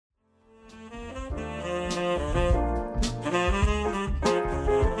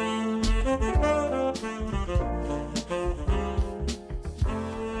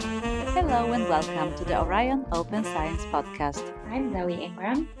welcome to the Orion Open Science Podcast. I'm Zoe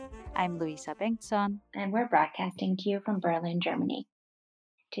Ingram. I'm Luisa Bengtsson. And we're broadcasting to you from Berlin, Germany.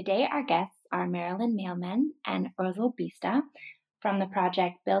 Today our guests are Marilyn Mailman and Ursel Bista from the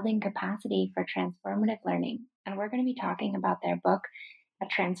project Building Capacity for Transformative Learning. And we're going to be talking about their book, A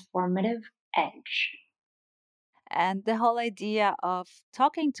Transformative Edge. And the whole idea of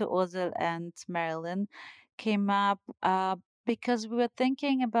talking to Ursel and Marilyn came up because we were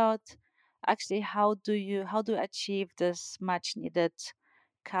thinking about actually how do achieve this much needed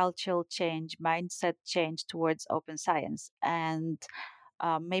cultural change, mindset change towards open science, and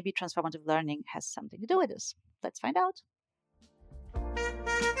maybe transformative learning has something to do with this. Let's find out.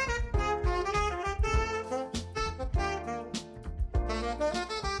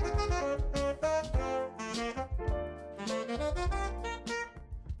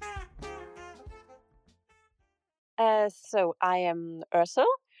 So I am Ursel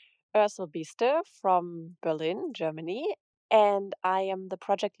Bista from Berlin, Germany, and I am the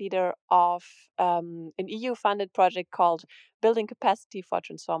project leader of an EU-funded project called Building Capacity for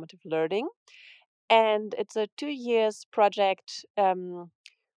Transformative Learning. And it's a 2 years project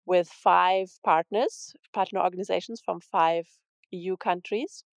with 5 partner organizations from 5 EU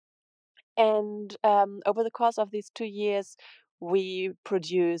countries. And over the course of these 2 years, we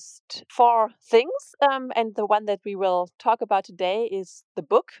produced 4 things. And the one that we will talk about today is the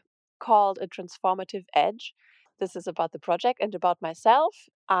book called A Transformative Edge. This is about the project and about myself.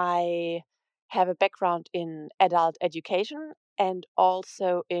 I have a background in adult education and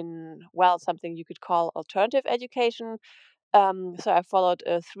also in, something you could call alternative education. So I followed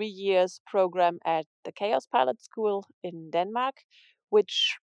a 3 years program at the Chaos Pilot School in Denmark,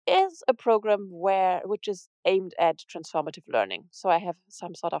 which is a program which is aimed at transformative learning. So I have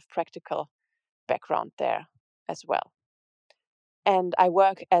some sort of practical background there as well. And I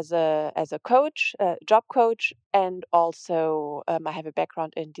work as a coach, a job coach, and also I have a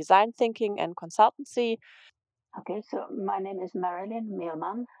background in design thinking and consultancy. Okay, so my name is Marilyn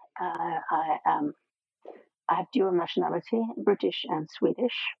Mailman. I have dual nationality, British and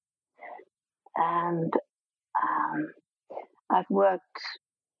Swedish, and I've worked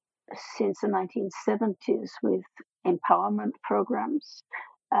since the 1970s with empowerment programs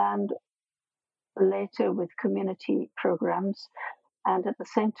and later with community programs, and at the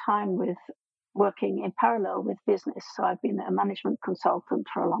same time with working in parallel with business. So I've been a management consultant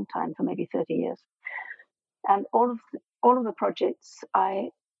for a long time, for maybe 30 years. And all of the projects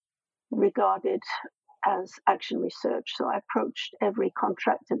I regarded as action research. So I approached every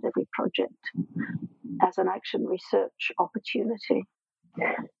contract and every project as an action research opportunity.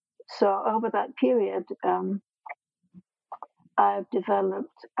 So over that period, I've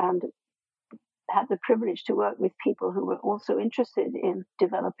developed and had the privilege to work with people who were also interested in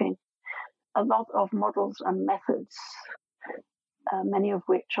developing a lot of models and methods, many of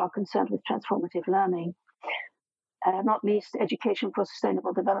which are concerned with transformative learning, not least education for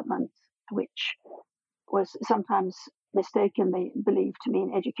sustainable development, which was sometimes mistakenly believed to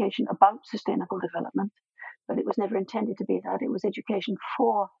mean education about sustainable development, but it was never intended to be that. It was education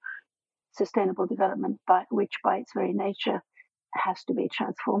for sustainable development, which by its very nature has to be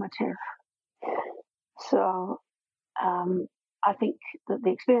transformative. So I think that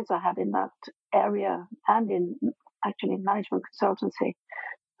the experience I had in that area and in management consultancy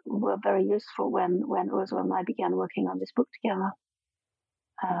were very useful when Ursula and I began working on this book together.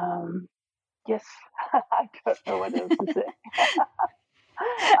 Yes, I don't know what else to say.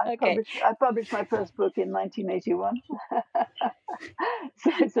 I published my first book in 1981,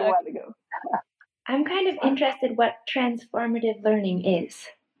 so it's a while ago. I'm kind of interested what transformative learning is.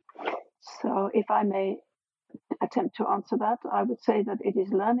 So if I may attempt to answer that, I would say that it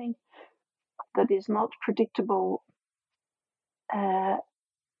is learning that is not predictable.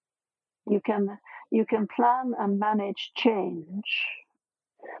 You can plan and manage change,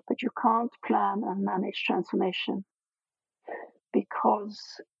 but you can't plan and manage transformation,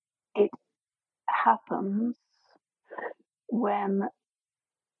 because it happens when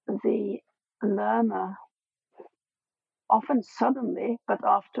the learner, often suddenly, but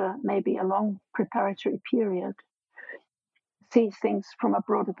after maybe a long preparatory period, sees things from a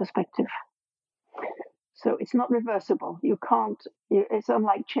broader perspective. So it's not reversible. It's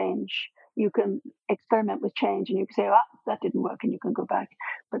unlike change. You can experiment with change and you can say, that didn't work, and you can go back.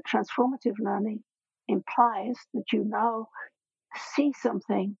 But transformative learning implies that you now see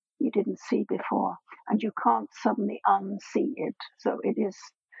something you didn't see before, and you can't suddenly unsee it. So it is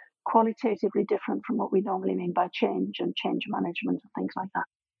qualitatively different from what we normally mean by change and change management and things like that.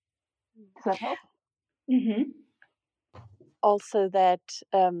 Does that help? Mm-hmm. Also that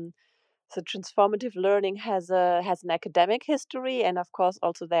So transformative learning has an academic history, and of course,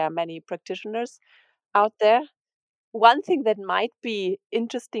 also there are many practitioners out there. One thing that might be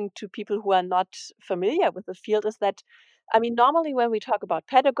interesting to people who are not familiar with the field is that, I mean, normally when we talk about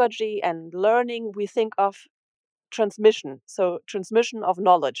pedagogy and learning, we think of transmission. So, transmission of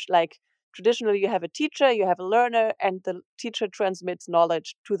knowledge. Like traditionally, you have a teacher, you have a learner, and the teacher transmits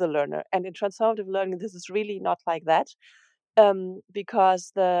knowledge to the learner. And in transformative learning, this is really not like that.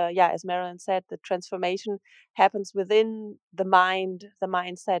 Because as Marilyn said, the transformation happens within the mind, the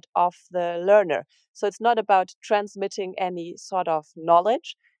mindset of the learner. So it's not about transmitting any sort of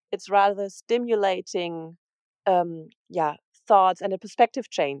knowledge. It's rather stimulating, um, yeah, thoughts and a perspective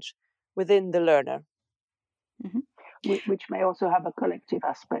change within the learner. Mm-hmm. Which may also have a collective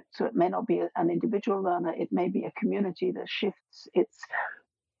aspect. So it may not be an individual learner; it may be a community that shifts its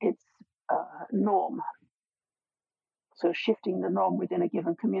norm. So shifting the norm within a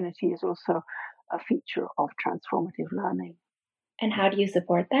given community is also a feature of transformative learning. And how do you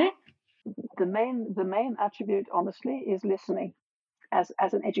support that? The main attribute, honestly, is listening. As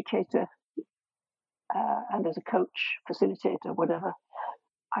an educator and as a coach, facilitator, whatever,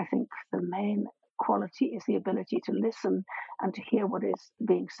 I think the main quality is the ability to listen and to hear what is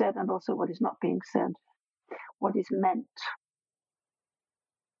being said and also what is not being said, what is meant.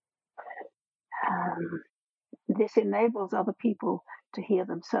 Um, this enables other people to hear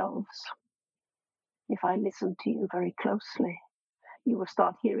themselves. If I listen to you very closely, you will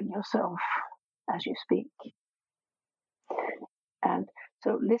start hearing yourself as you speak. And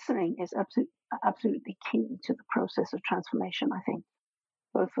so listening is absolutely key to the process of transformation, I think,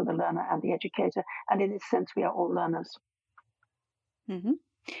 both for the learner and the educator. And in this sense, we are all learners. Mm-hmm.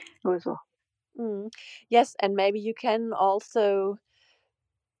 Mm. Yes, and maybe you can also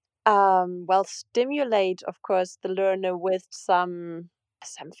stimulate, of course, the learner with some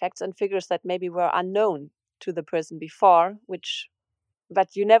facts and figures that maybe were unknown to the person before,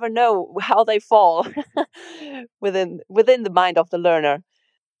 but you never know how they fall within the mind of the learner.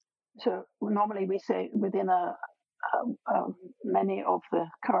 So normally we say within many of the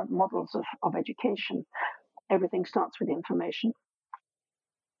current models of education, everything starts with information.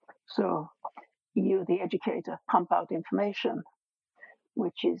 So you, the educator, pump out information,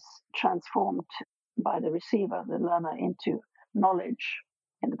 which is transformed by the receiver, the learner, into knowledge,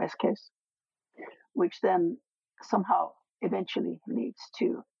 in the best case, which then somehow eventually leads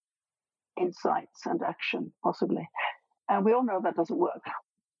to insights and action, possibly. And we all know that doesn't work,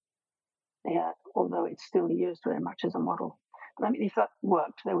 although it's still used very much as a model. But I mean, if that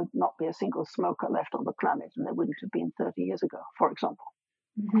worked, there would not be a single smoker left on the planet, and there wouldn't have been 30 years ago, for example.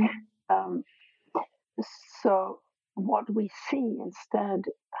 Mm-hmm. Um, so, what we see instead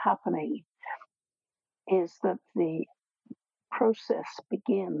happening is that the process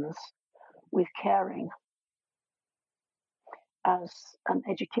begins with caring. As an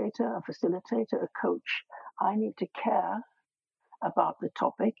educator, a facilitator, a coach, I need to care about the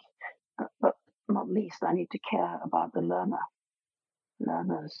topic, but not least, I need to care about the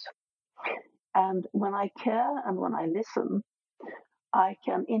learners. And when I care and when I listen, I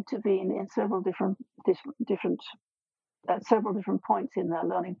can intervene in several different points in their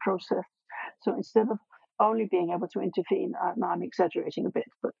learning process. So instead of only being able to intervene, now I'm exaggerating a bit,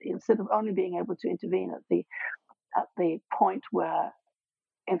 but instead of only being able to intervene at the point where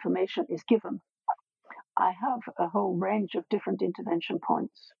information is given, I have a whole range of different intervention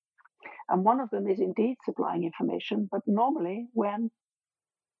points. And one of them is indeed supplying information, but normally when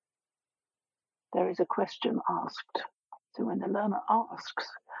there is a question asked. So when the learner asks,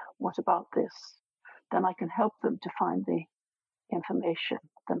 what about this? Then I can help them to find the information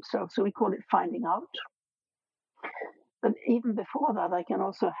themselves. So we call it finding out. But even before that, I can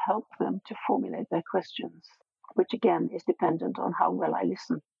also help them to formulate their questions, which again is dependent on how well I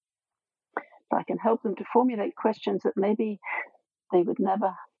listen. But I can help them to formulate questions that maybe they would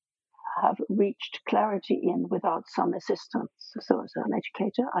never have reached clarity in without some assistance. So, as an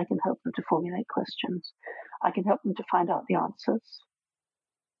educator, I can help them to formulate questions. I can help them to find out the answers.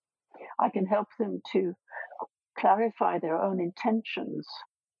 I can help them to clarify their own intentions.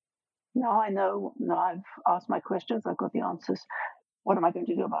 Now I know, now I've asked my questions, I've got the answers. What am I going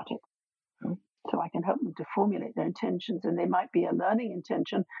to do about it? So I can help them to formulate their intentions, and they might be a learning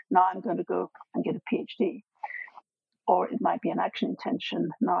intention. Now I'm going to go and get a PhD. Or it might be an action intention.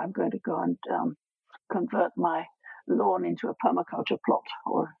 Now I'm going to go and convert my lawn into a permaculture plot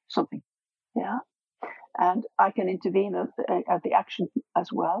or something. Yeah. And I can intervene at the action as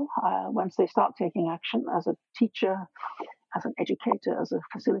well. Once they start taking action as a teacher, as an educator, as a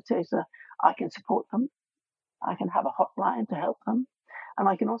facilitator, I can support them. I can have a hotline to help them. And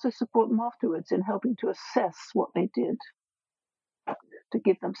I can also support them afterwards in helping to assess what they did, to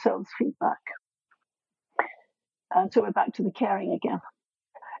give themselves feedback. And so we're back to the caring again.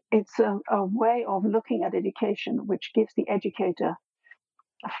 It's a way of looking at education which gives the educator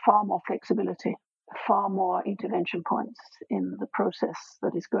far more flexibility, far more intervention points in the process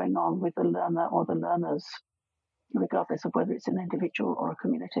that is going on with the learner or the learners, regardless of whether it's an individual or a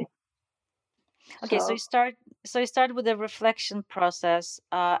community. Okay, so So you start with a reflection process,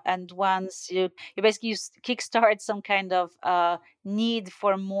 and once you basically kickstart some kind of need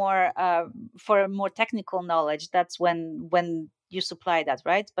for more technical knowledge. That's when you supply that,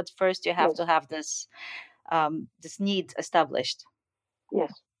 right? But first you have yes, to have this need established.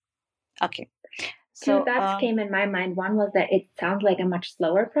 yes. Okay, Two so thoughts came in my mind. One was that it sounds like a much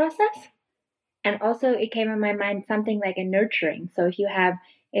slower process. And also, it came in my mind something like a nurturing. So if you have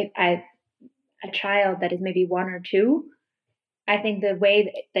a child that is maybe 1 or 2, I think the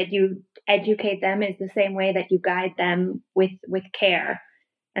way that you educate them is the same way that you guide them with care.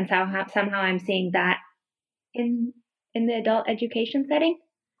 And somehow I'm seeing that in the adult education setting.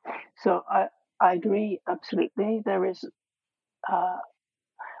 So I agree absolutely. There is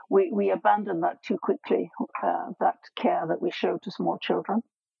we abandon that too quickly, that care that we show to small children,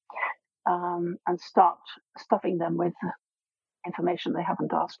 and start stuffing them with information they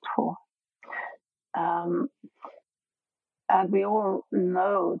haven't asked for. Um, and we all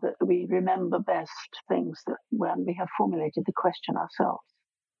know that we remember best things that when we have formulated the question ourselves.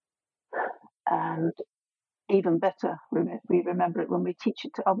 And even better, we remember it when we teach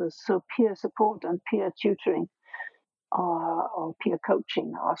it to others. So peer support and peer tutoring or peer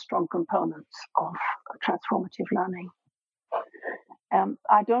coaching are strong components of transformative learning.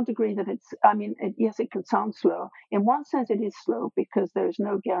 I don't agree that it's, I mean, yes, it can sound slow. In one sense, it is slow because there is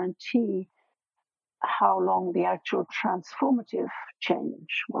no guarantee how long the actual transformative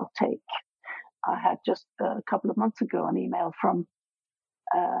change will take. I had just a couple of months ago an email from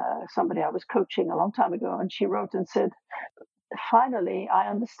somebody I was coaching a long time ago, and she wrote and said, "Finally, I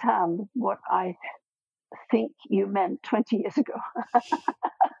understand what I think you meant 20 years ago."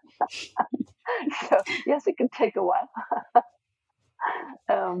 So, yes, it can take a while.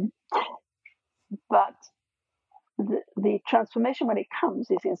 Um, but the transformation, when it comes,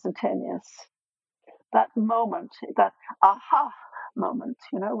 is instantaneous. That moment, that aha moment,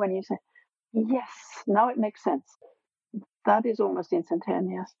 when you say, yes, now it makes sense. That is almost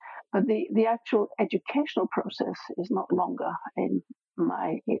instantaneous. But the actual educational process is not longer in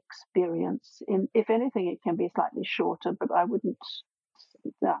my experience. If anything, it can be slightly shorter, but I wouldn't.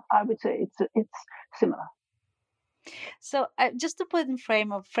 Yeah, I would say it's similar. So just to put in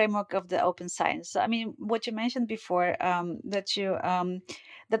framework of the open science. So I mean, what you mentioned before, that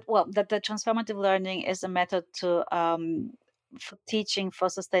the transformative learning is a method to for teaching for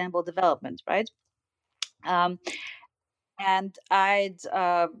sustainable development, right? Um, and I'd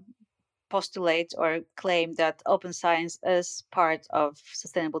postulate or claim that open science is part of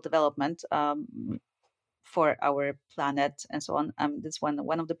sustainable development. For our planet and so on. That's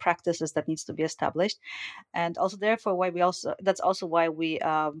one of the practices that needs to be established, and also therefore why we also that's also why we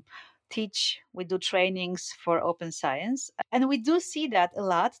we do trainings for open science, and we do see that a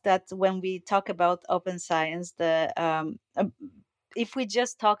lot. That when we talk about open science, the if we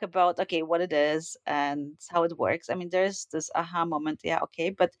just talk about okay what it is and how it works, I mean there's this aha moment, yeah, okay,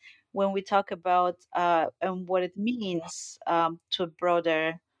 but when we talk about and what it means to a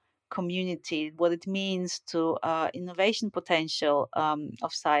broader community, what it means to innovation potential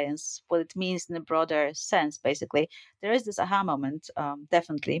of science, what it means in a broader sense, basically, there is this aha moment,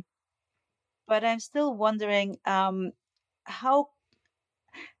 definitely. But I'm still wondering, how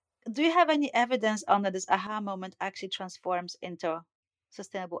do you have any evidence on that this aha moment actually transforms into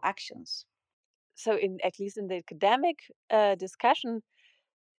sustainable actions? So, in at least in the academic discussion,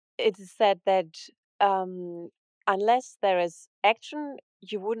 it is said that um, unless there is action,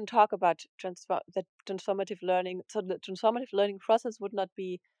 you wouldn't talk about the transformative learning. So the transformative learning process would not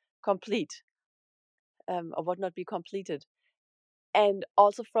be complete, or would not be completed. And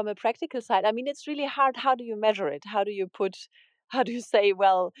also from a practical side, I mean, it's really hard. How do you measure it? How do you how do you say,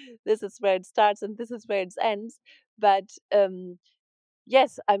 well, this is where it starts and this is where it ends? But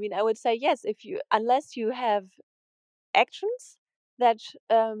yes, I mean, I would say yes. If you, unless you have actions that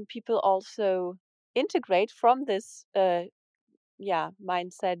people also integrate from this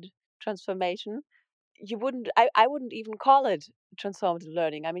mindset transformation, you wouldn't I wouldn't even call it transformative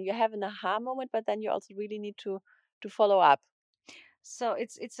learning. I mean, you have an aha moment, but then you also really need to follow up. So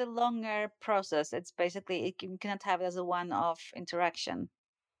it's a longer process. It's basically you cannot have it as a one-off interaction,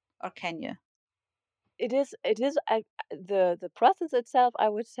 or can you? it is the process itself, I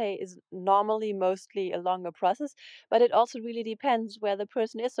would say, is normally mostly a longer process, but it also really depends where the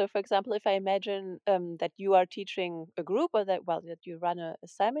person is. So for example, if I imagine that you are teaching a group, or that you run a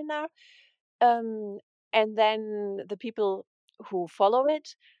seminar, um, and then the people who follow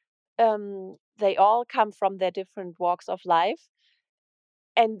it, they all come from their different walks of life,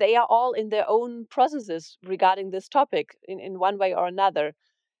 and they are all in their own processes regarding this topic in one way or another.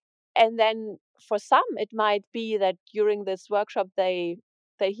 And then for some, it might be that during this workshop they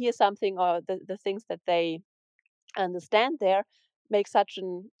hear something, or the things that they understand there make such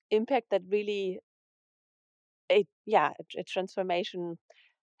an impact that really a transformation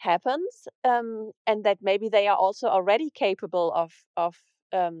happens, and that maybe they are also already capable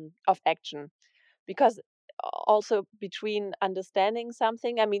of action, because also between understanding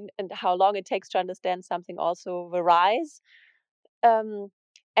something, I mean, and how long it takes to understand something also varies, um,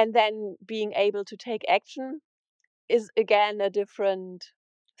 and then being able to take action is again a different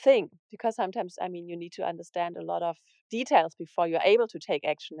thing, because sometimes, I mean, you need to understand a lot of details before you're able to take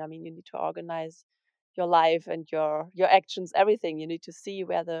action. I mean, you need to organize your life and your actions, everything. You need to see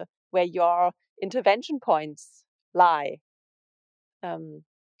where your intervention points lie. um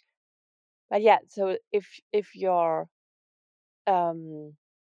but yeah, so if your um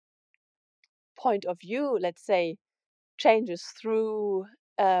point of view, let's say, changes through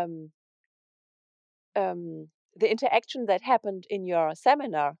um um, the interaction that happened in your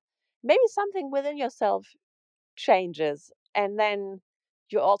seminar, maybe something within yourself changes, and then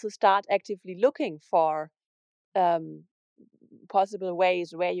you also start actively looking for um, possible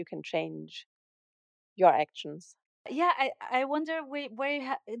ways where you can change your actions. Yeah, I wonder where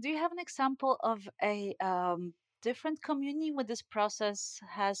do you have an example of a different community where this process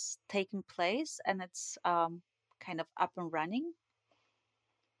has taken place and it's kind of up and running,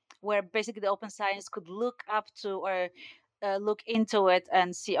 where basically the open science could look up to or look into it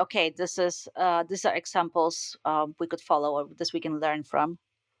and see, okay, this is these are examples we could follow or this we can learn from.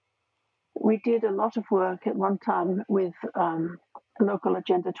 We did a lot of work at one time with local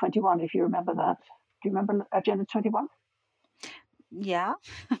Agenda 21, if you remember that. Do you remember Agenda 21? Yeah,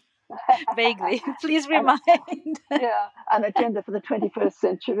 vaguely. Please And remind. yeah, an agenda for the 21st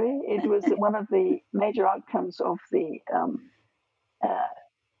century. It was one of the major outcomes of the uh,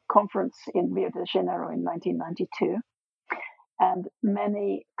 conference in Rio de Janeiro in 1992. And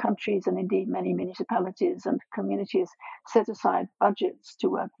many countries and indeed many municipalities and communities set aside budgets to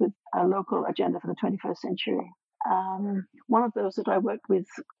work with a local agenda for the 21st century. One of those that I worked with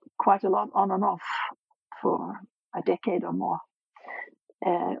quite a lot on and off for a decade or more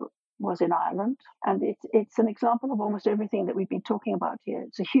uh, was in Ireland, and it's an example of almost everything that we've been talking about here.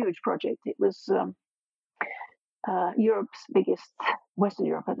 It's a huge project. It was Europe's biggest, Western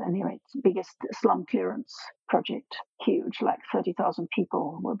Europe at any rate, biggest slum clearance project. Huge, like 30,000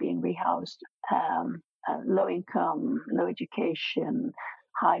 people were being rehoused. Low income, low education,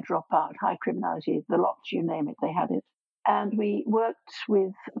 high dropout, high criminality, the lot, you name it, they had it. And we worked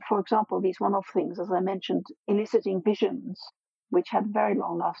with, for example, these one off things, as I mentioned, eliciting visions, which had very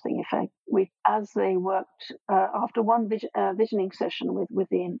long lasting effect. As they worked, after one visioning session with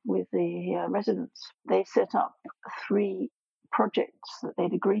the residents, they set up 3 projects that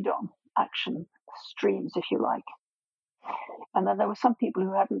they'd agreed on, action streams, if you like. And then there were some people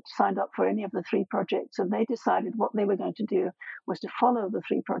who hadn't signed up for any of the 3 projects, and they decided what they were going to do was to follow the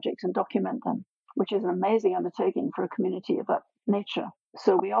 3 projects and document them, which is an amazing undertaking for a community of that nature.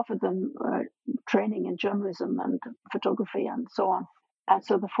 So we offered them training in journalism and photography and so on. And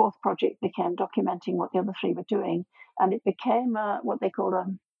so the 4th project became documenting what the other 3 were doing, and it became what they called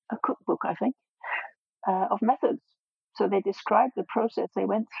a cookbook, I think, of methods. So they described the process they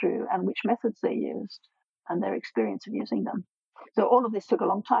went through and which methods they used and their experience of using them. So all of this took a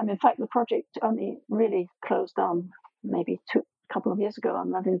long time. In fact, the project only really closed down maybe a couple of years ago,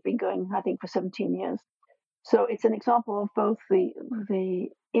 and that has been going, I think, for 17 years. So it's an example of both the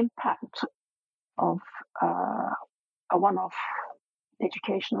impact of a one-off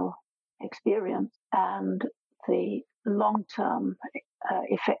educational experience and the long-term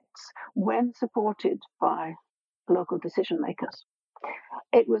effects when supported by local decision makers.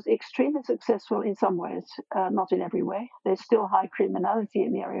 It was extremely successful in some ways, not in every way. There's still high criminality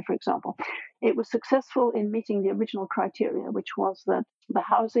in the area, for example. It was successful in meeting the original criteria, which was that the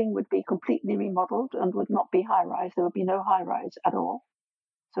housing would be completely remodeled and would not be high rise. There would be no high rise at all.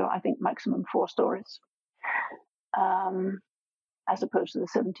 So I think maximum 4 stories, um, as opposed to the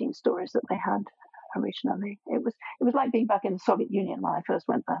 17 stories that they had originally. It was like being back in the Soviet Union when I first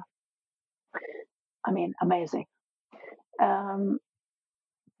went there. I mean, amazing. Um,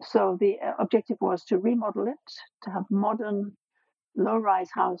 So the objective was to remodel it, to have modern low-rise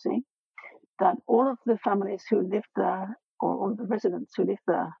housing, that all of the families who lived there, or all of the residents who lived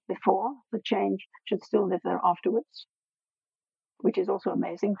there before the change, should still live there afterwards, which is also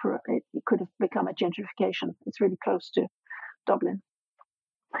amazing. For it could have become a gentrification. It's really close to Dublin.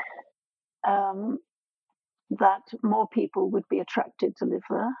 That more people would be attracted to live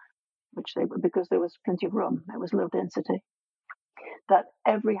there, which they would, because there was plenty of room. There was low density. That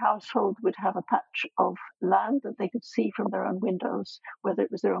every household would have a patch of land that they could see from their own windows, whether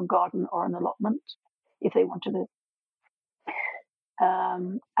it was their own garden or an allotment, if they wanted it,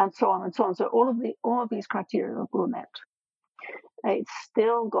 and so on and so on. So all of these criteria were met. It's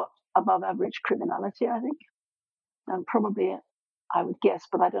still got above average criminality, I think, and probably, I would guess,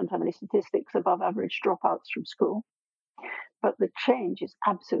 but I don't have any statistics, above average dropouts from school. But the change is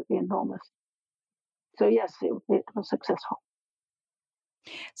absolutely enormous. So yes, it was successful.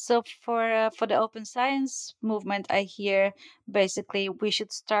 So for the open science movement, I hear basically we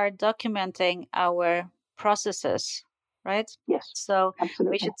should start documenting our processes, right? Yes, So we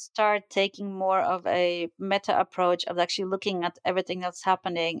absolutely. should start taking more of a meta approach of actually looking at everything that's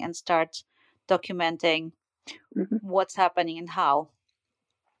happening and start documenting Hmm. what's happening and how.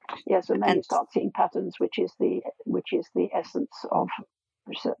 Yes, and then you And start seeing patterns, which is the essence of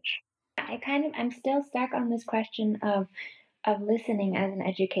research. I'm still stuck on this question of listening as an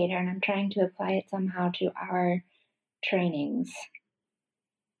educator, and I'm trying to apply it somehow to our trainings.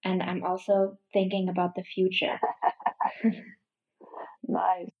 And I'm also thinking about the future.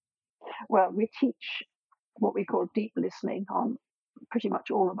 Nice. Well, we teach what we call deep listening on pretty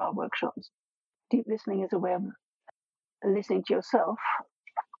much all of our workshops. Deep listening is a way of listening to yourself.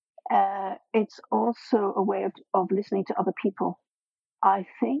 It's also a way of listening to other people. I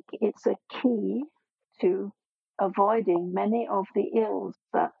think it's a key to avoiding many of the ills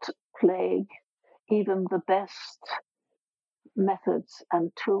that plague even the best methods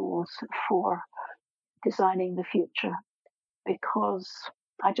and tools for designing the future. Because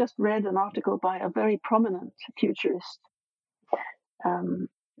I just read an article by a very prominent futurist, um,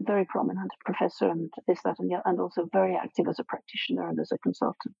 very prominent professor, and this, that, and the other, and also very active as a practitioner and as a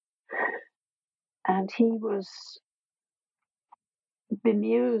consultant. And he was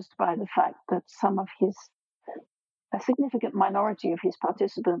bemused by the fact that a significant minority of his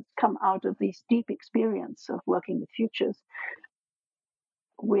participants come out of this deep experience of working with futures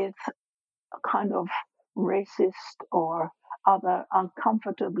with a kind of racist or other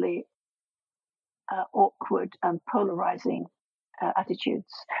uncomfortably awkward and polarizing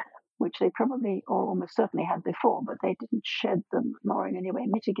attitudes, which they probably or almost certainly had before, but they didn't shed them nor in any way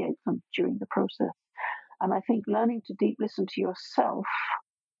mitigate them during the process. And I think learning to deep listen to yourself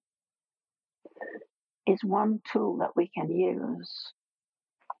is one tool that we can use.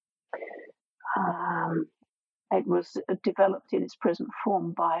 Um, it was developed in its present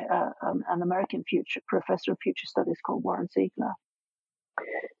form by an American professor of future studies called Warren Ziegler.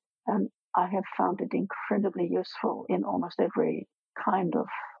 And I have found it incredibly useful in almost every kind of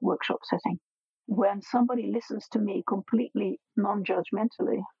workshop setting. When somebody listens to me completely non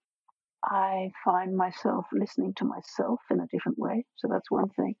judgmentally, I find myself listening to myself in a different way. So that's one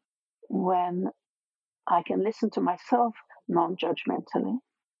thing. When I can listen to myself non judgmentally,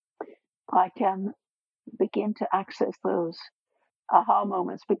 I can begin to access those aha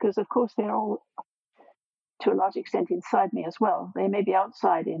moments because, of course, they're all to a large extent inside me as well. They may be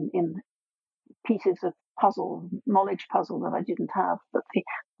outside in pieces of puzzle, knowledge puzzle that I didn't have, but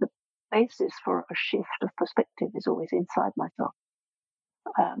the basis for a shift of perspective is always inside myself.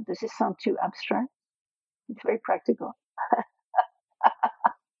 Does this sound too abstract? It's very practical.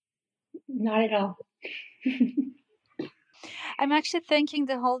 Not at all. I'm actually thinking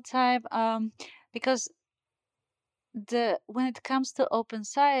the whole time, because the when it comes to open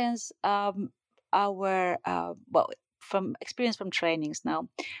science, our well, from experience from trainings now,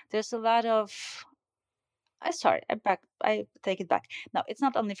 there's a lot of I sorry, I take it back. No, it's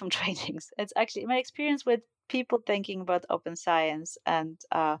not only from trainings. It's actually my experience with people thinking about open science and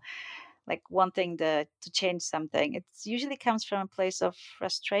like wanting to change something. It usually comes from a place of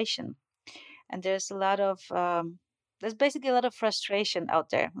frustration, and there's basically a lot of frustration out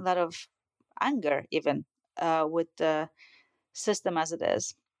there, a lot of anger even with the system as it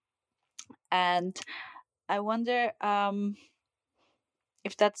is. And I wonder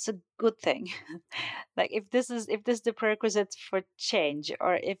if that's a good thing. Like if this is the prerequisite for change,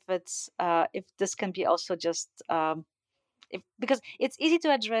 or if this can be also just if because it's easy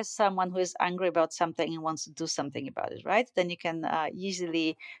to address someone who is angry about something and wants to do something about it, right? Then you can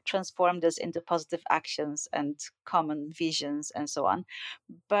easily transform this into positive actions and common visions and so on.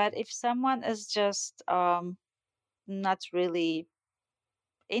 But if someone is just not really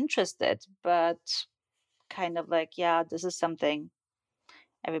interested, but kind of like, yeah, this is something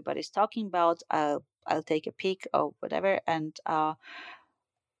everybody's talking about. I'll take a peek or whatever. And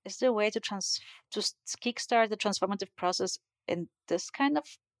is there a way to kickstart the transformative process in this kind of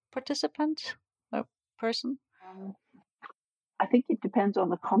participant or person? Um, I think it depends on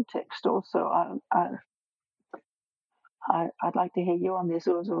the context also. I'd like to hear you on this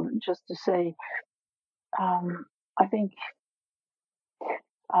also, just to say, um, I think,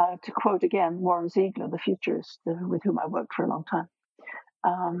 to quote again Warren Ziegler, the futurist with whom I worked for a long time,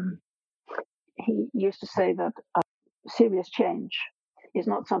 um, he used to say that serious change is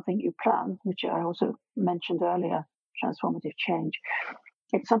not something you plan, which I also mentioned earlier, transformative change.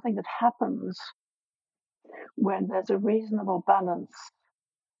 It's something that happens when there's a reasonable balance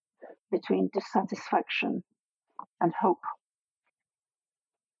between dissatisfaction and hope.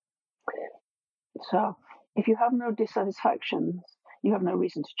 So if you have no dissatisfactions, you have no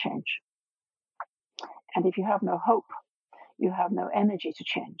reason to change. And if you have no hope, you have no energy to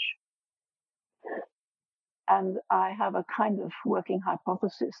change. And I have a kind of working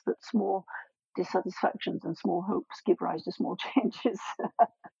hypothesis that small dissatisfactions and small hopes give rise to small changes.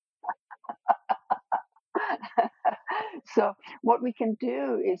 So what we can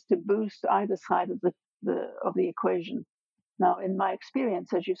do is to boost either side of the equation. Now, in my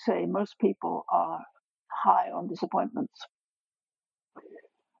experience, as you say, most people are high on disappointments,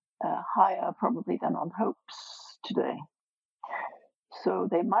 higher probably than on hopes today. So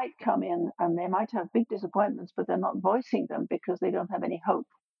they might come in and they might have big disappointments, but they're not voicing them because they don't have any hope.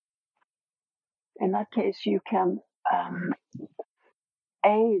 In that case, you can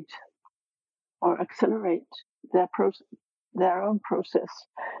aid or accelerate their own process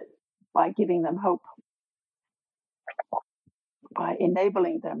by giving them hope, by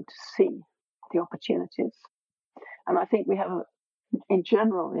enabling them to see the opportunities. And I think we have, in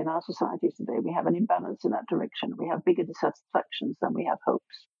general, in our societies today, we have an imbalance in that direction. We have bigger dissatisfactions than we have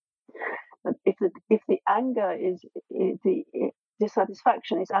hopes. But if the anger is if the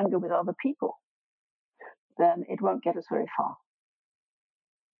dissatisfaction is anger with other people, then it won't get us very far,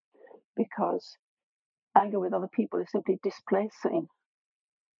 because anger with other people is simply displacing.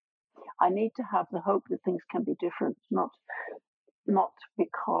 I need to have the hope that things can be different, not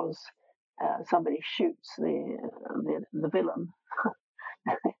because somebody shoots the villain,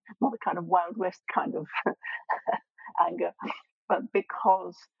 not a kind of Wild West kind of anger, but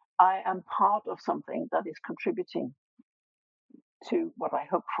because I am part of something that is contributing to what I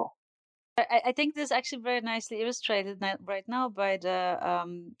hope for. I think this is actually very nicely illustrated right now by the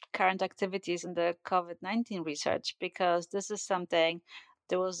current activities in the COVID-19 research, because this is something,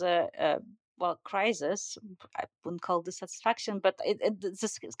 there was a well, crisis. I wouldn't call dissatisfaction, but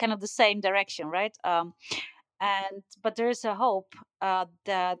it's kind of the same direction, right? And but there is a hope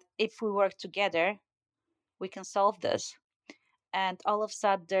that if we work together, we can solve this. And all of a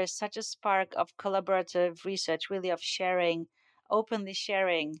sudden, there's such a spark of collaborative research, really of sharing, openly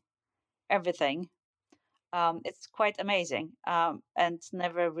sharing everything. It's quite amazing, and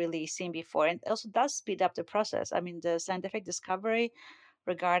never really seen before. And it also does speed up the process. I mean, the scientific discovery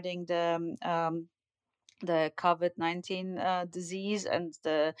regarding the COVID-19 disease and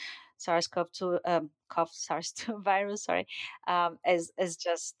the SARS-CoV-2 SARS-2 virus, sorry, is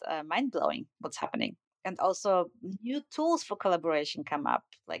just mind blowing. What's happening, and also new tools for collaboration come up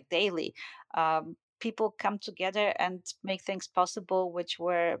like daily. People come together and make things possible which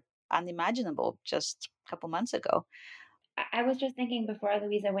were unimaginable just a couple months ago. I was just thinking before,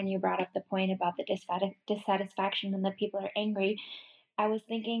 Louisa, when you brought up the point about the dissatisfaction and that people are angry, I was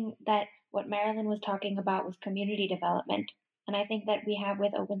thinking that what Marilyn was talking about was community development. And I think that we have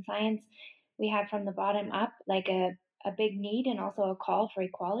with open science, we have from the bottom up like a big need and also a call for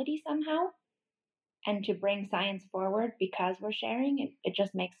equality somehow, and to bring science forward because we're sharing. It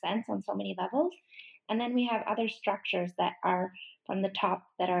just makes sense on so many levels. And then we have other structures that are from the top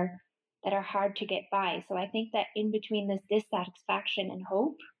that are hard to get by. So I think that in between this dissatisfaction and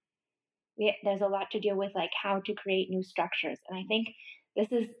hope, there's a lot to deal with, like how to create new structures. And I think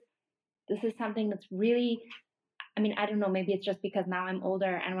this is this is something that's really, I mean, I don't know, maybe it's just because now I'm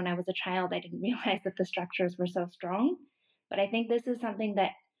older and when I was a child, I didn't realize that the structures were so strong. But I think this is something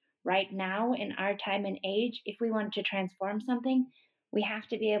that right now in our time and age, if we want to transform something, we have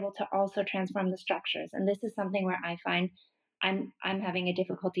to be able to also transform the structures. And this is something where I find I'm having a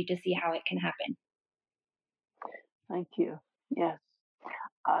difficulty to see how it can happen. Thank you. Yes.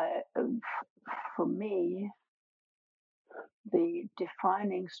 I, for me, the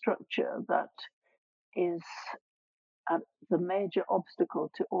defining structure that is the major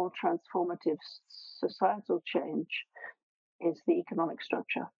obstacle to all transformative societal change is the economic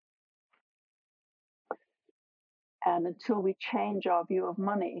structure. And until we change our view of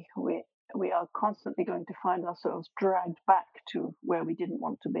money, we are constantly going to find ourselves dragged back to where we didn't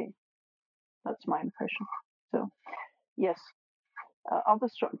want to be. That's my impression. So, yes, other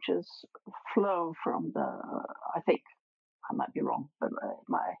structures flow from I think, I might be wrong, but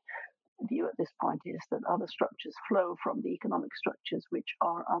my view at this point is that other structures flow from the economic structures which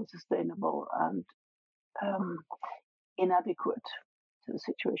are unsustainable and inadequate to the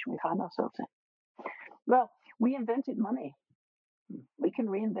situation we find ourselves in. Well, we invented money. We can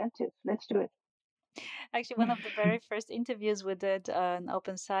reinvent it. Let's do it. Actually, one of the very first interviews we did on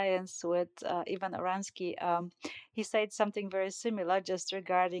Open Science with Ivan Oransky, he said something very similar just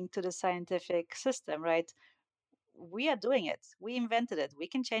regarding to the scientific system, right? We are doing it. We invented it. We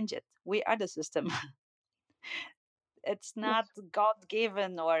can change it. We are the system. It's Yes, not God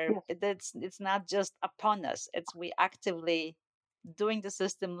given or yes, it's not just upon us. It's we actively doing the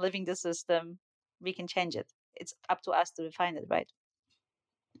system, living the system. We can change it. It's up to us to define it, right?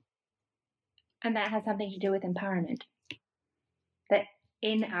 And that has something to do with empowerment. That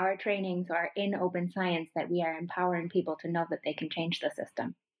in our trainings or in open science, that we are empowering people to know that they can change the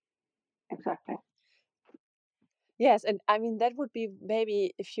system. exactly. Yes, and I mean that would be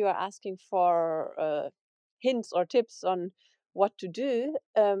maybe if you are asking for hints or tips on what to do.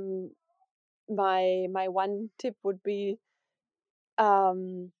 My one tip would be,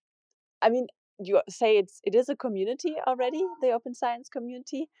 um, I mean, you say it is a community already, the open science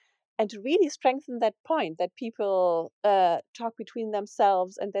community, and to really strengthen that point that people talk between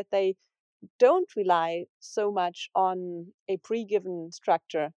themselves and that they don't rely so much on a pre-given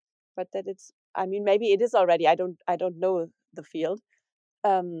structure, but that it's. I mean, maybe it is already. I don't know the field,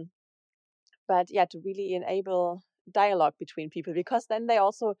 um, but yeah, to really enable dialogue between people because then they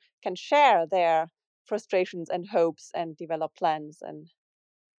also can share their frustrations and hopes and develop plans and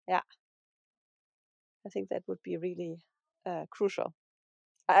yeah, I think that would be really crucial.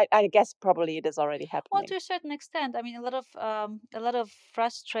 I guess probably it is already Well, happening. to a certain extent, I mean, a lot of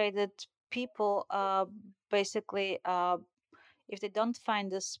frustrated people, basically, if they don't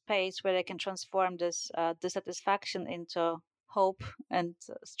find this space where they can transform this dissatisfaction into hope and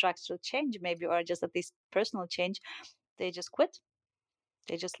structural change, maybe, or just at least personal change, they just quit.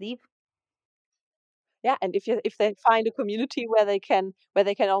 They just leave. Yeah, and if they find a community where they can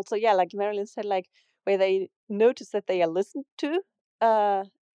also, yeah, like Marilyn said, like where they notice that they are listened to, uh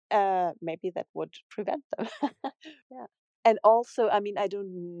maybe that would prevent them. Yeah. And also, I mean, I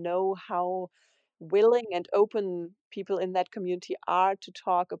don't know how willing and open people in that community are to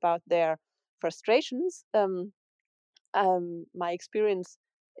talk about their frustrations. My experience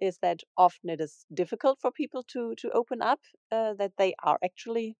is that often it is difficult for people to open up, that they are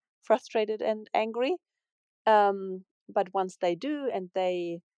actually frustrated and angry. But once they do and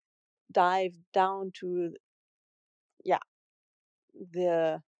they dive down to yeah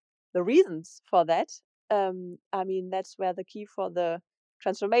the the reasons for that, I mean that's where the key for the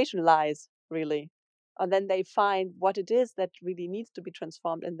transformation lies, really. And then they find what it is that really needs to be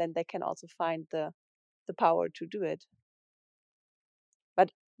transformed, and then they can also find the power to do it.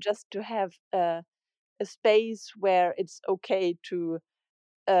 But just to have a space where it's okay to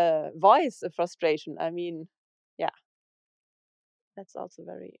voice a frustration. I mean, yeah, that's also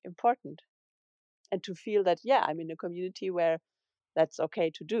very important. And to feel that, yeah, I'm in a community where that's okay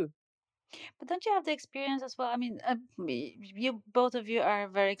to do. But don't you have the experience as well? I mean, you both of you are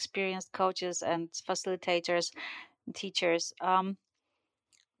very experienced coaches and facilitators, and teachers.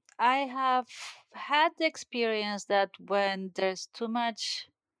 I have had the experience that when there's too much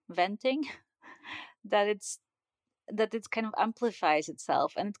venting, that it kind of amplifies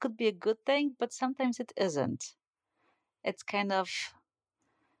itself, and it could be a good thing, but sometimes it isn't. It's kind of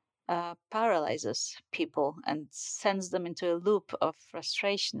paralyzes people and sends them into a loop of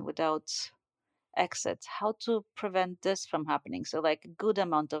frustration without exit. How to prevent this from happening? So, like, a good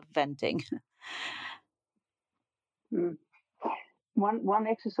amount of venting. Mm. One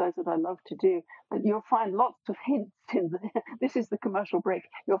exercise that I love to do, that you'll find lots of hints in the, this is the commercial break.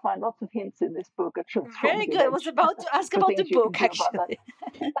 You'll find lots of hints in this book, A Very Transformative good. I was Edge, about to ask for about the things you can book, do about that.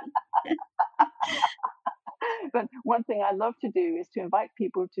 actually. But one thing I love to do is to invite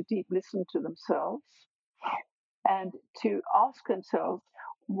people to deep listen to themselves and to ask themselves,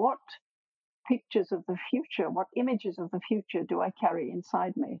 what pictures of the future, what images of the future do I carry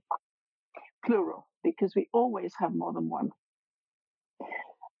inside me? Plural. because we always have more than one.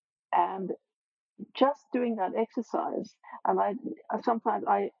 And just doing that exercise, and sometimes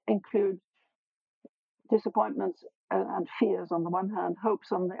I include disappointments and fears on the one hand,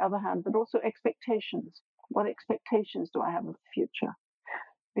 hopes on the other hand, but also expectations. What expectations do I have of the future?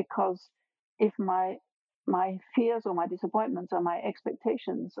 Because if my fears or my disappointments or my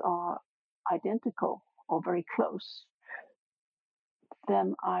expectations are identical or very close,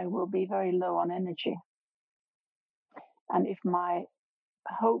 then I will be very low on energy. And if my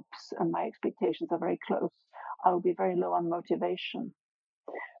hopes and my expectations are very close, I will be very low on motivation.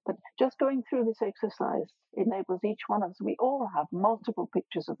 But just going through this exercise enables each one of us, we all have multiple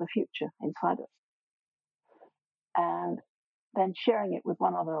pictures of the future inside us. And then sharing it with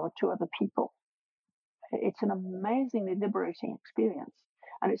one other or two other people. It's an amazingly liberating experience.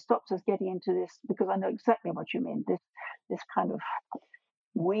 And it stops us getting into this, because I know exactly what you mean, this kind of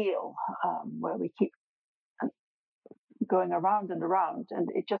wheel where we keep going around and around, and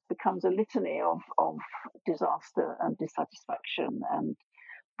it just becomes a litany of disaster and dissatisfaction and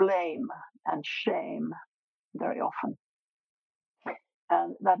blame and shame very often.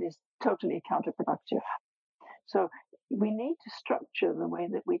 And that is totally counterproductive. So we need to structure the way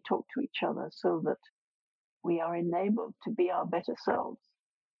that we talk to each other so that we are enabled to be our better selves.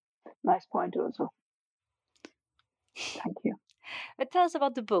 Nice point, Ursula. Thank you. But tell us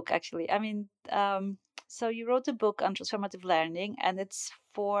about the book, actually. I mean, so you wrote a book on transformative learning, and it's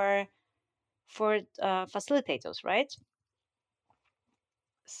for facilitators, right?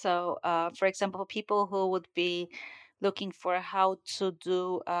 So, for example, people who would be looking for how to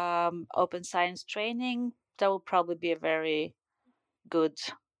do open science training, that would probably be a very good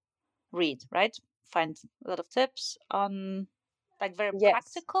read, right? Find a lot of tips on, like, very Yes.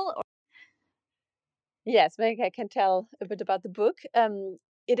 practical. Or Yes, maybe I can tell a bit about the book.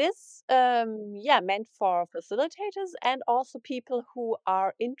 It is, yeah, meant for facilitators and also people who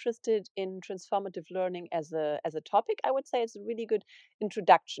are interested in transformative learning as a topic. I would say it's a really good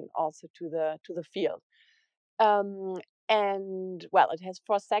introduction also to the field. Um, and well, it has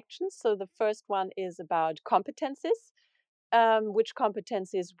four sections. So the first one is about competencies. Which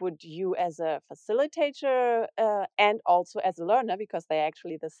competencies would you, as a facilitator and also as a learner, because they're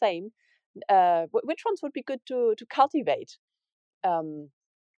actually the same, which ones would be good to cultivate, um,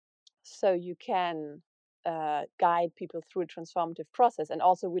 so you can guide people through a transformative process, and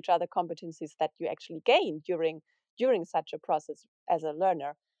also which are the competencies that you actually gain during such a process as a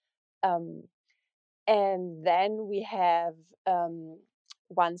learner. Um, and then we have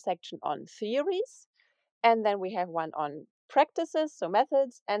one section on theories, and then we have one on practices, so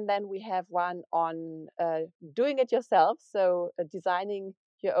methods, and then we have one on doing it yourself, so designing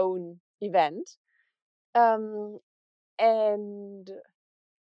your own event. Um, and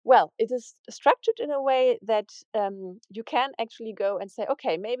well, it is structured in a way that you can actually go and say,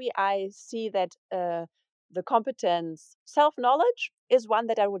 okay, maybe I see that the competence self knowledge is one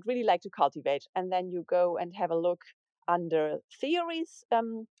that I would really like to cultivate. And then you go and have a look under theories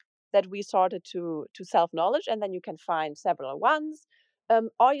that we sorted to self knowledge, and then you can find several ones.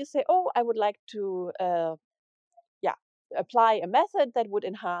 Or you say, oh, I would like to yeah, apply a method that would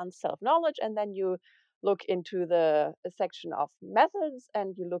enhance self knowledge, and then you look into the section of methods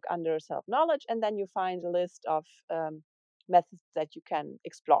and you look under self knowledge, and then you find a list of methods that you can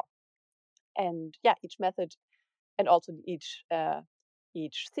explore. And yeah, each method and also each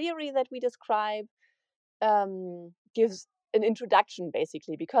theory that we describe gives an introduction,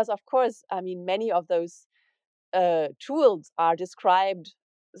 basically, because of course, I mean, many of those tools are described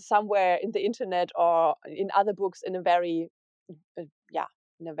somewhere in the internet or in other books in a very yeah,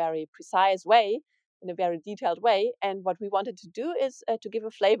 in a very precise way, in a very detailed way. And what we wanted to do is to give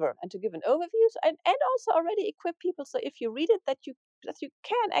a flavor and to give an overview, and also already equip people, so if you read it, that you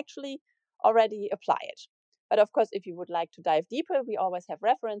can actually already apply it. But of course, if you would like to dive deeper, we always have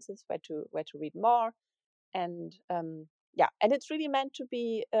references where to read more. And yeah, and it's really meant to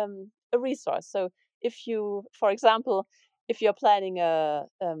be a resource. So if you, for example, if you're planning a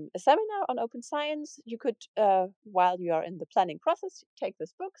seminar on open science, you could, while you are in the planning process, take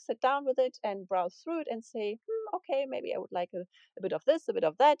this book, sit down with it, and browse through it, and say, okay, maybe I would like a bit of this, a bit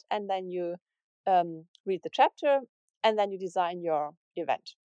of that, and then you read the chapter, and then you design your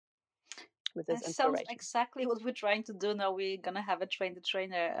event with this that sounds inspiration. exactly what we're trying to do now. We're gonna have a train the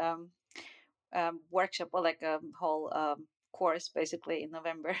trainer workshop, or like a whole course basically in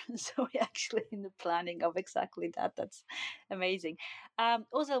November. So we're actually in the planning of exactly that. That's amazing.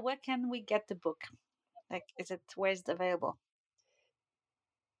 Also, where can we get the book? Like, where is it available?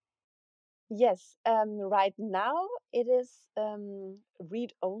 Yes, right now it is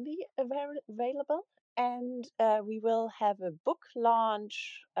read-only available, and we will have a book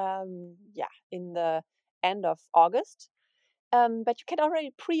launch, in the end of August. But you can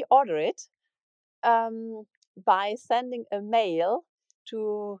already pre-order it um, by sending a mail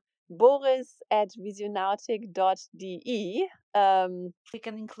to boris@visionautic.de. We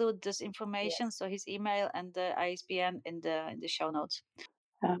can include this information, Yes. so his email and the ISBN in the show notes.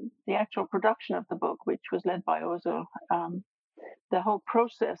 The actual production of the book, which was led by Ozil, the whole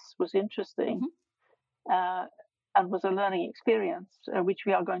process was interesting and was a learning experience, which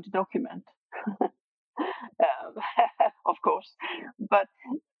we are going to document, of course. But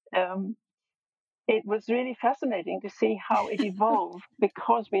um, it was really fascinating to see how it evolved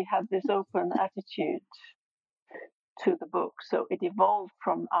because we had this open attitude to the book. So it evolved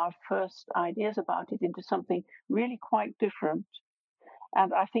from our first ideas about it into something really quite different,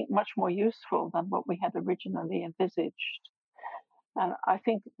 and I think much more useful than what we had originally envisaged. And I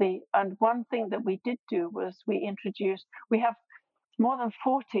think one thing that we did do was we have more than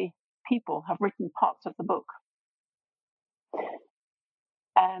 40 people have written parts of the book.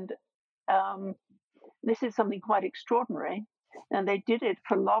 And this is something quite extraordinary. And they did it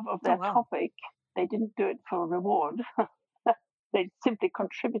for love of Oh, their wow. topic. They didn't do it for reward. They simply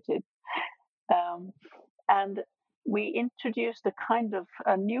contributed. And we introduced a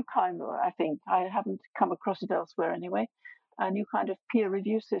new kind of, I think, I haven't come across it elsewhere anyway, a new kind of peer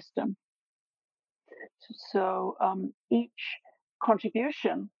review system. So each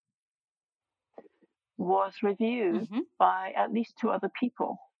contribution was reviewed by at least two other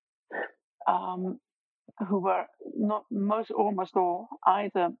people um, who were not almost all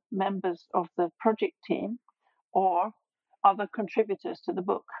either members of the project team or other contributors to the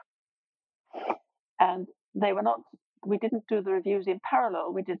book. And they were not. We didn't do the reviews in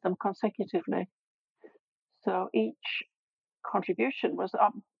parallel. We did them consecutively. So each contribution was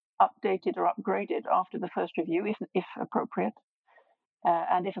updated or upgraded after the first review, if appropriate.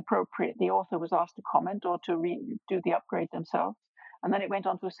 And if appropriate, the author was asked to comment or to do the upgrade themselves. And then it went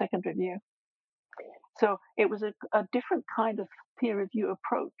on to a second review. So it was a different kind of peer review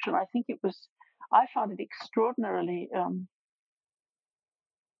approach. And I found it extraordinarily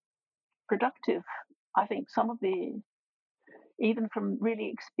productive. I think even from really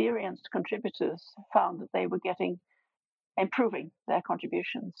experienced contributors, found that they were improving their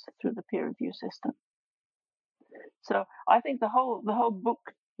contributions through the peer review system. So I think the whole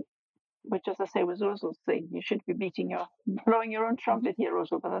book, which, as I say, was Ursul's thing. You should be blowing your own trumpet here,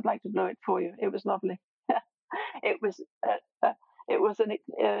 Ursul, but I'd like to blow it for you. It was lovely. it was a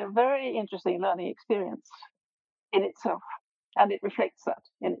very interesting learning experience in itself, and it reflects that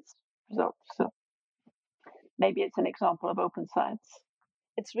in its results. So maybe it's an example of open science.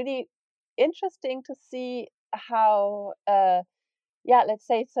 It's really interesting to see how, let's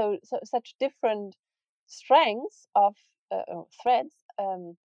say, such different strengths of threads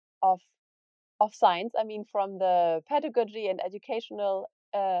of science. I mean, from the pedagogy and educational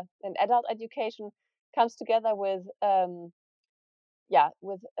and adult education comes together with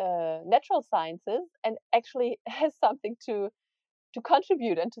natural sciences, and actually has something to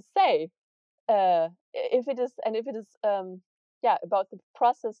contribute and to say, if it is about the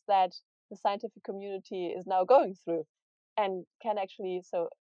process that the scientific community is now going through, and can actually so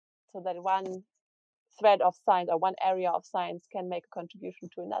that one thread of science or one area of science can make a contribution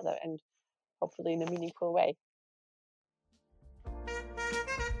to another, and hopefully in a meaningful way.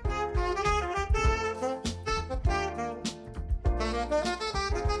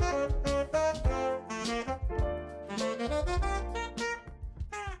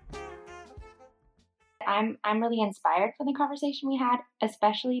 I'm really inspired for the conversation we had,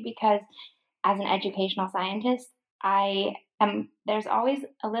 especially because as an educational scientist, there's always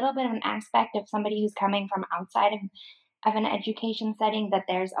a little bit of an aspect of somebody who's coming from outside of an education setting, that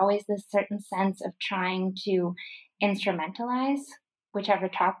there's always this certain sense of trying to instrumentalize whichever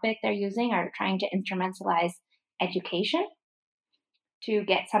topic they're using, or trying to instrumentalize education to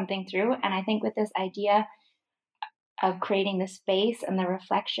get something through. And I think with this idea of creating the space and the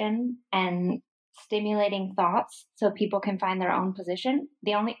reflection and stimulating thoughts so people can find their own position.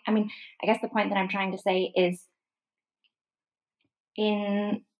 I guess the point that I'm trying to say is,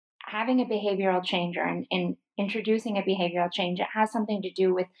 in having a behavioral change, or in introducing a behavioral change, it has something to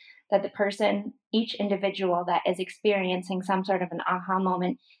do with that the person, each individual that is experiencing some sort of an aha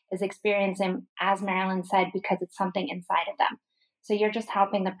moment, is experiencing, as Marilyn said, because it's something inside of them. So you're just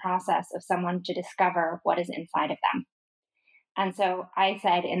helping the process of someone to discover what is inside of them. And so I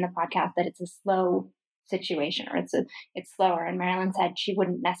said in the podcast that it's a slow situation, or it's slower. And Marilyn said she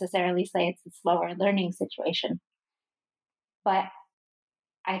wouldn't necessarily say it's a slower learning situation. But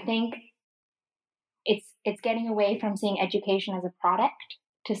I think it's getting away from seeing education as a product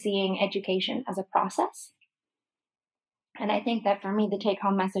to seeing education as a process. And I think that for me, the take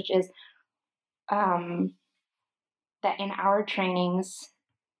home message is um, that in our trainings,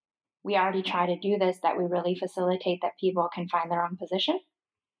 we already try to do this, that we really facilitate that people can find their own position.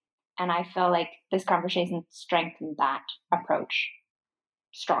 And I feel like this conversation strengthened that approach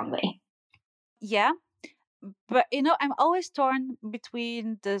strongly. Yeah, but I'm always torn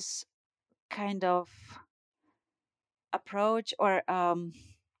between this kind of approach or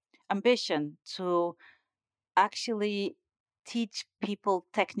ambition to actually teach people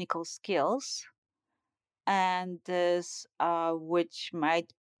technical skills, and this which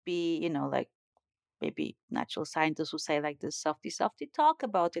might be like maybe natural scientists would say like this softy talk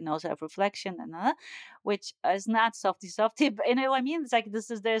about self-reflection and which is not softy but you know what I mean. It's like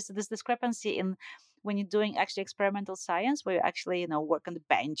there's this discrepancy in when you're doing actually experimental science where you actually work on the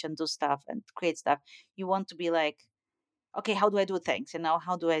bench and do stuff and create stuff. You want to be like, okay, how do I do things,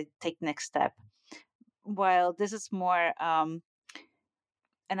 how do I take next step, while this is more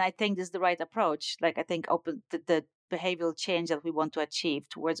and I think this is the right approach. Like I think the behavioral change that we want to achieve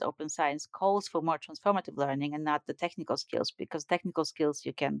towards open science calls for more transformative learning and not the technical skills, because technical skills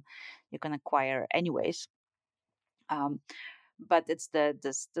you can acquire anyways. Um, but it's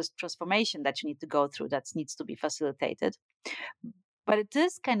this transformation that you need to go through that needs to be facilitated. But it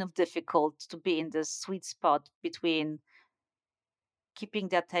is kind of difficult to be in this sweet spot between keeping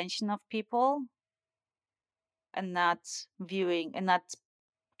the attention of people and not viewing and not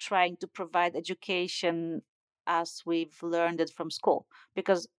trying to provide education as we've learned it from school,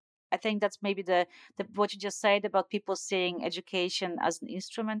 because I think that's maybe the what you just said about people seeing education as an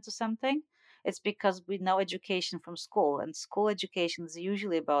instrument to something. It's because we know education from school, and school education is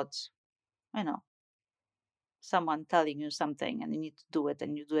usually about you know someone telling you something and you need to do it,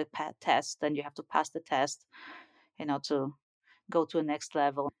 and you do a test and you have to pass the test to go to a next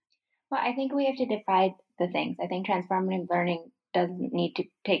level. Well, I think we have to divide the things. I think transformative learning doesn't need to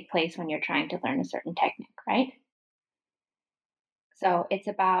take place when you're trying to learn a certain technique, right? So it's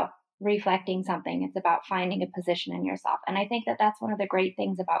about reflecting something. It's about finding a position in yourself. And I think that that's one of the great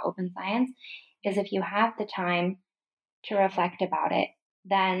things about open science is if you have the time to reflect about it,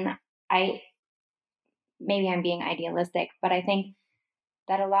 then I maybe I'm being idealistic, but I think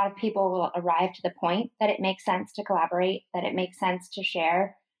that a lot of people will arrive to the point that it makes sense to collaborate, that it makes sense to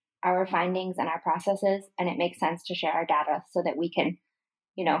share our findings and our processes, and it makes sense to share our data so that we can,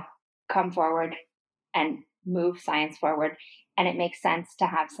 you know, come forward and move science forward. And it makes sense to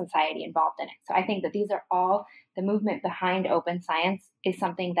have society involved in it. So I think that these are all the movement behind open science is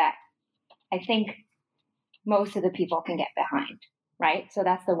something that I think most of the people can get behind, right? So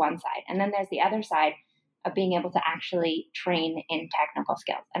that's the one side. And then there's the other side of being able to actually train in technical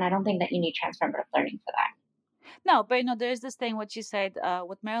skills. And I don't think that you need transformative learning for that. No, but there's this thing what you said,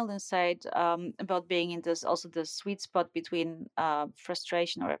 what Marilyn said about being in this also the sweet spot between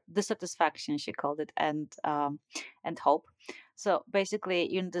frustration or dissatisfaction, she called it, and hope. So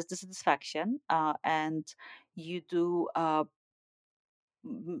basically, you're in this dissatisfaction, and you do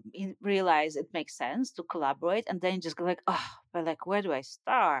realize it makes sense to collaborate, and then you just go like, oh, but like where do I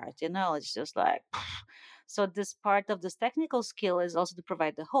start? It's just like. So this part of this technical skill is also to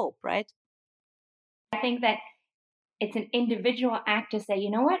provide the hope, right? I think that it's an individual act to say,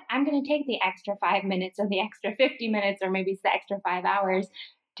 you know what, I'm going to take the extra 5 minutes or the extra 50 minutes or maybe it's the extra 5 hours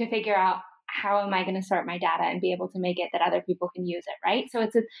to figure out how am I going to sort my data and be able to make it that other people can use it, right? So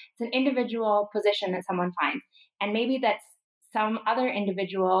it's an individual position that someone finds. And maybe that's some other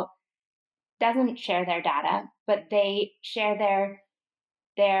individual doesn't share their data, but they share their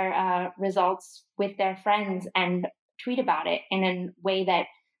results with their friends and tweet about it in a way that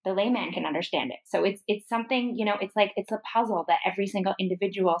the layman can understand it. So it's something, it's like it's a puzzle that every single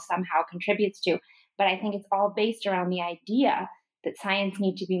individual somehow contributes to. But I think it's all based around the idea that science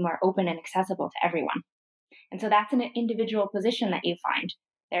needs to be more open and accessible to everyone. And so that's an individual position that you find.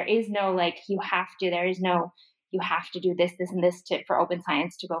 There is no like there is no you have to do this, this, and this for open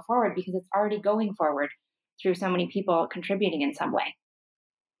science to go forward because it's already going forward through so many people contributing in some way.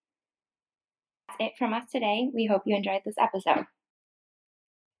 That's it from us today. We hope you enjoyed this episode.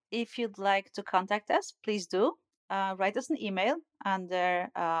 If you'd like to contact us, please do. Write us an email under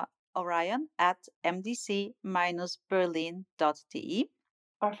Orion at mdc-berlin.de.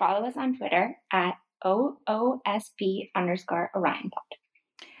 Or follow us on Twitter at OOSP_Orion.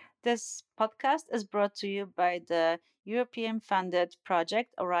 This podcast is brought to you by the European funded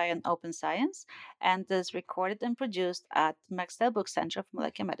project Orion Open Science and is recorded and produced at Max Delbrück Center of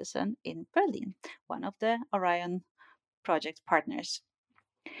Molecular Medicine in Berlin, one of the Orion project partners.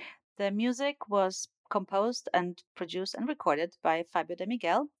 The music was composed and produced and recorded by Fabio De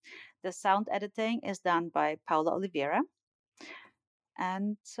Miguel. The sound editing is done by Paula Oliveira.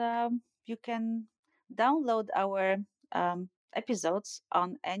 And you can download our episodes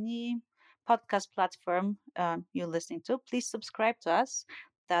on any podcast platform you're listening to. Please subscribe to us.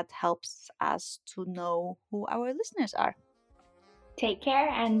 That helps us to know who our listeners are. Take care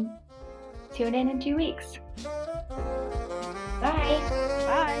and tune in 2 weeks. Bye.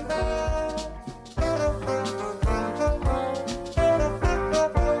 Bye.